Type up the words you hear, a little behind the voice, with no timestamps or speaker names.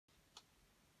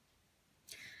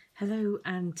Hello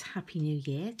and Happy New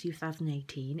Year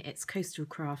 2018. It's Coastal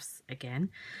Crafts again.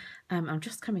 I'm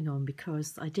just coming on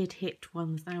because I did hit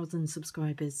 1,000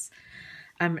 subscribers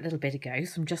a little bit ago,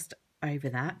 so I'm just over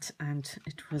that, and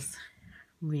it was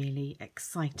really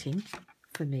exciting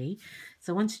for me.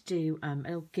 So I wanted to do a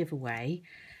little giveaway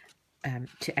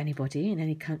to anybody in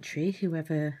any country,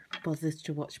 whoever bothers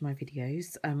to watch my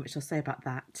videos, which I'll say about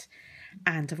that.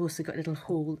 And I've also got a little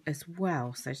haul as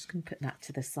well, so I'm just going to put that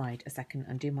to the side a second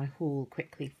and do my haul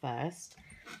quickly first.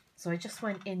 So I just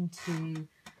went into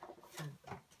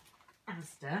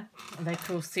Asda, a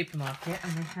local supermarket,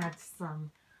 and they had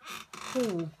some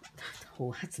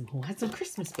had some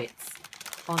Christmas bits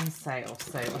on sale.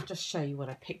 So I'll just show you what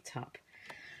I picked up.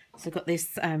 So I got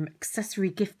this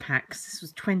accessory gift packs. This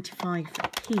was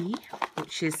 25p,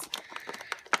 which is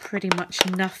pretty much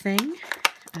nothing.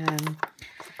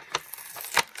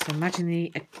 So imagine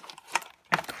the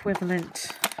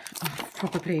equivalent of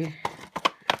probably,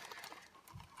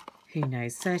 who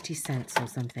knows, 30 cents or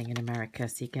something in America.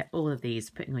 So you get all of these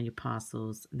putting on your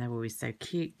parcels, and they're always so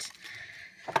cute.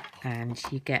 And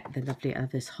you get the lovely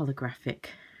this holographic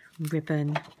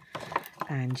ribbon,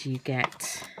 and you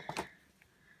get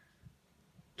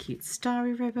cute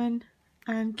starry ribbon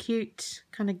and cute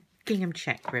kind of gingham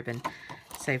check ribbon.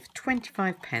 So for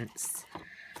 25p,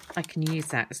 I can use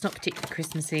that. It's not particularly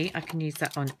Christmassy. I can use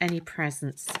that on any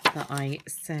presents that I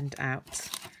send out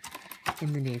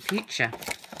in the near future.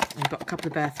 I've got a couple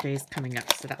of birthdays coming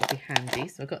up, so that will be handy.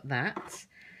 So I got that.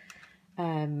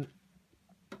 And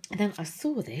then I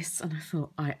saw this and I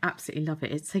thought, I absolutely love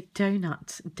it. It's a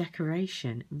donut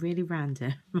decoration, really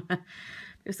random. It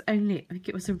was only, I think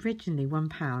it was originally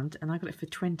 £1, and I got it for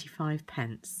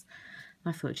 25p.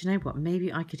 I thought, you know what,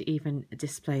 maybe I could even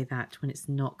display that when it's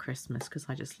not Christmas, because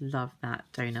I just love that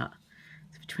donut.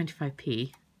 So for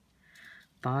 25p,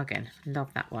 bargain.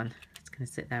 Love that one. It's going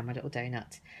to sit there, my little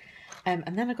donut.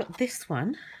 And then I got this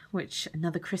one, which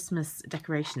another Christmas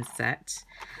decoration set.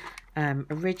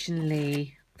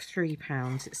 Originally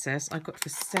 £3, it says. I got for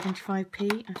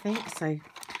 75p, I think. So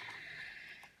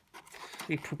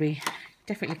we probably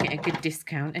definitely get a good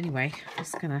discount. Anyway, I'm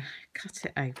just going to cut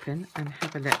it open and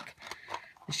have a look.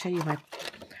 I'll show you my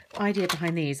idea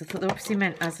behind these. I thought they were obviously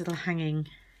meant as little hanging,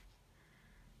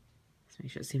 let's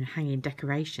make sure it's hanging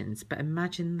decorations, but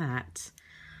imagine that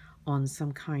on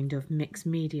some kind of mixed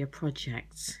media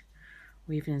project,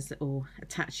 or even as little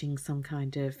attaching some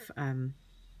kind of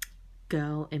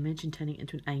girl image and turning it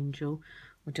into an angel,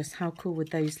 or just how cool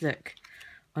would those look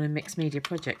on a mixed media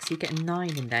project? So you get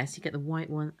 9 in there. So you get the white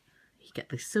one, you get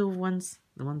the silver ones,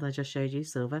 the ones I just showed you,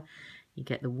 silver. You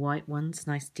get the white ones,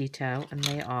 nice detail, and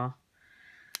they are,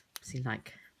 see,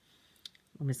 like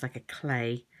almost like a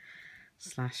clay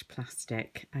 /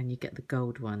 plastic, and you get the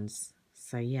gold ones.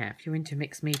 So yeah, if you're into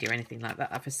mixed media or anything like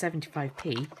that, for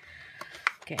 75p,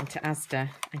 get into Asda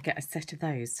and get a set of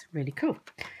those. Really cool.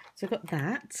 So I've got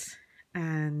that,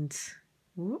 and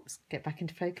whoops, get back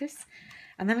into focus.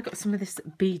 And then I've got some of this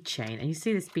bead chain, and you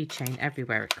see this bead chain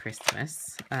everywhere at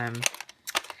Christmas.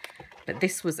 But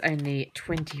this was only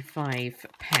 25p,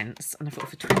 and I thought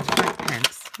for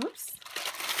 25p, whoops,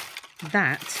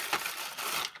 that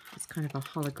is kind of a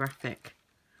holographic.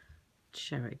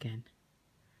 Show it again.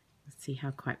 Let's see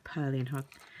how quite pearly and how.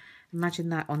 Imagine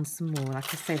that on some more,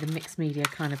 like I say, the mixed media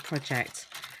kind of project,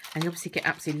 and you obviously get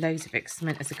absolutely loads of it because it's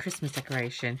meant as a Christmas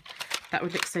decoration. That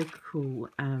would look so cool,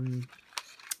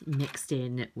 mixed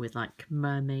in with like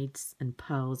mermaids and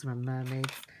pearls around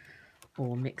mermaids,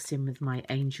 or mixed in with my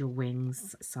angel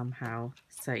wings somehow.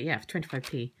 So yeah, for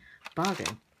 25p,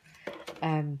 bargain.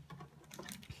 And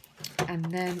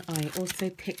then I also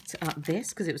picked up this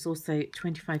because it was also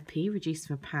 25p, reduced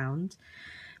from £1,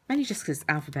 mainly just because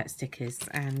alphabet stickers,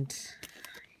 and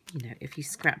you know, if you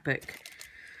scrapbook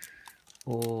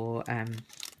or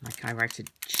like I write a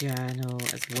journal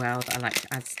as well that I like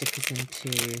to add stickers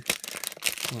into,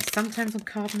 or sometimes on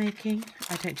card making.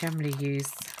 I don't generally use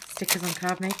stickers on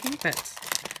card making, but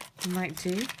you might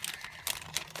do.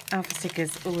 Alpha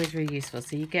stickers, always really useful.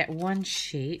 So you get one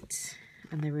sheet,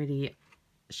 and they're really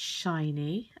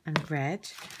shiny and red.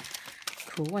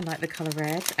 Cool, I like the colour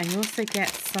red. And you also get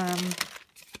some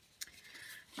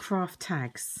craft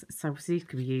tags. So these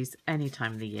can be used any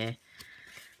time of the year.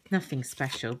 Nothing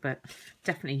special, but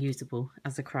definitely usable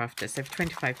as a crafter. So for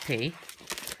 25p,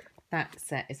 that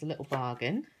set is a little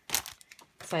bargain.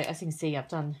 So as you can see, I've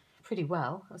done pretty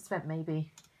well. I've spent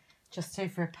maybe just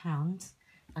over £1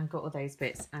 and got all those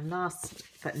bits. And last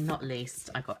but not least,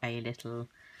 I got a little,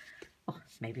 oh,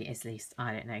 maybe it is least,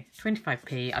 I don't know,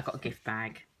 25p. I got a gift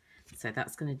bag. So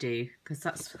that's going to do, because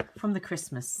that's from the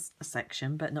Christmas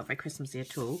section, but not very Christmassy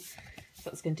at all. So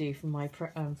that's going to do for my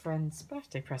friend's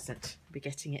birthday present. I'll be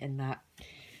getting it in that.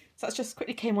 So that's just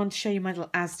quickly came on to show you my little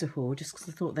Asda haul, just because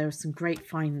I thought there were some great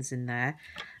finds in there.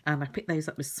 I picked those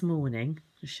up this morning.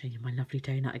 I'll show you my lovely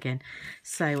donut again.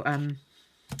 So,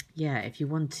 yeah, if you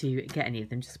want to get any of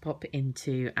them, just pop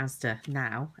into Asda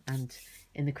now, and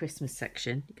in the Christmas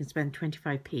section, you can spend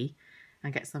 25p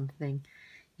and get something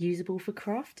usable for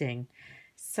crafting.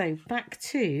 So back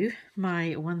to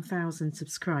my 1,000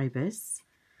 subscribers.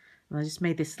 And I just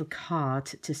made this little card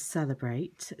to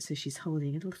celebrate. So she's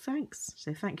holding a little thanks.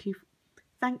 So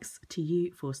thanks to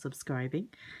you for subscribing.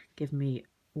 Give me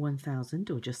 1,000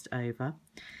 or just over.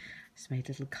 Just made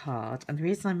a little card. And the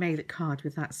reason I made the card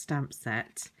with that stamp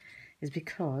set is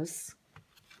because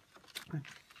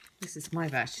this is my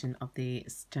version of the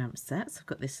stamp set. So I've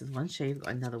got this as one. Show you, I've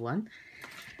got another one.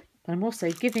 But I'm also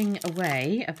giving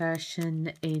away a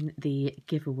version in the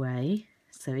giveaway.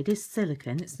 So it is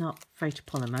silicone, it's not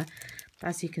photopolymer. But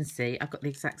as you can see, I've got the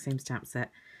exact same stamp set.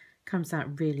 Comes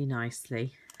out really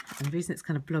nicely. And the reason it's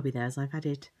kind of blobby there is I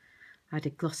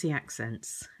added glossy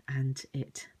accents, and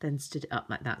it then stood it up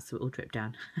like that, so it all dripped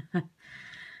down.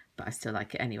 But I still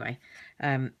like it anyway.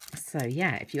 So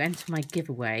yeah, if you enter my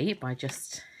giveaway by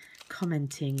just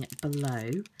commenting below,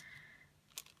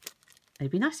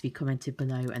 it'd be nice if you commented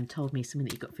below and told me something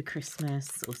that you got for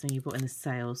Christmas or something you bought in the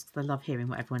sales, because I love hearing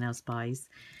what everyone else buys.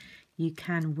 You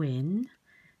can win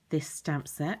this stamp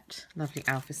set, lovely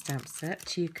Alpha stamp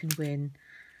set. You can win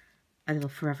a little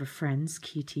Forever Friends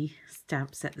cutie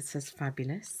stamp set that says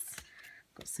fabulous.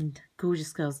 Got some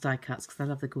Gorgeous Girls die cuts because I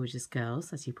love the Gorgeous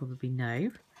Girls, as you probably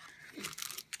know.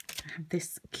 I have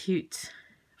this cute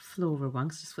floral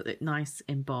one, so just put it nice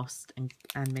embossed and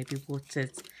maybe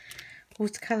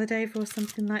watercoloured over or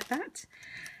something like that.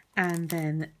 And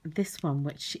then this one,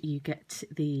 which you get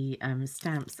the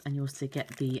stamps and you also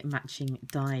get the matching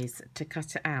dies to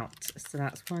cut it out. So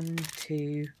that's 1,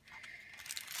 2,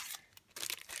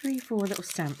 3, 4 little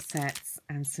stamp sets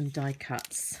and some die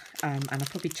cuts. And I'll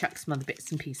probably chuck some other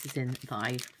bits and pieces in that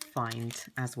I find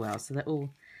as well. So they're all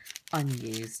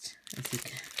unused, in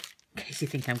case you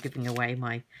think I'm giving away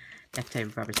my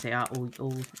leftover rubbish. They are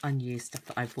all unused stuff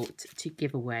that I bought to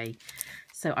give away.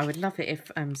 So I would love it if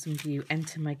some of you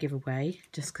enter my giveaway,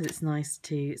 just because it's nice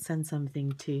to send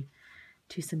something to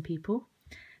some people,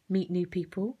 meet new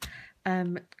people.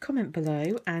 Comment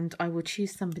below and I will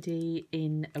choose somebody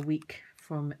in a week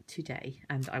from today,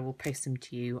 and I will post them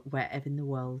to you wherever in the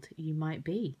world you might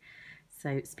be.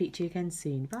 So speak to you again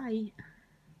soon. Bye.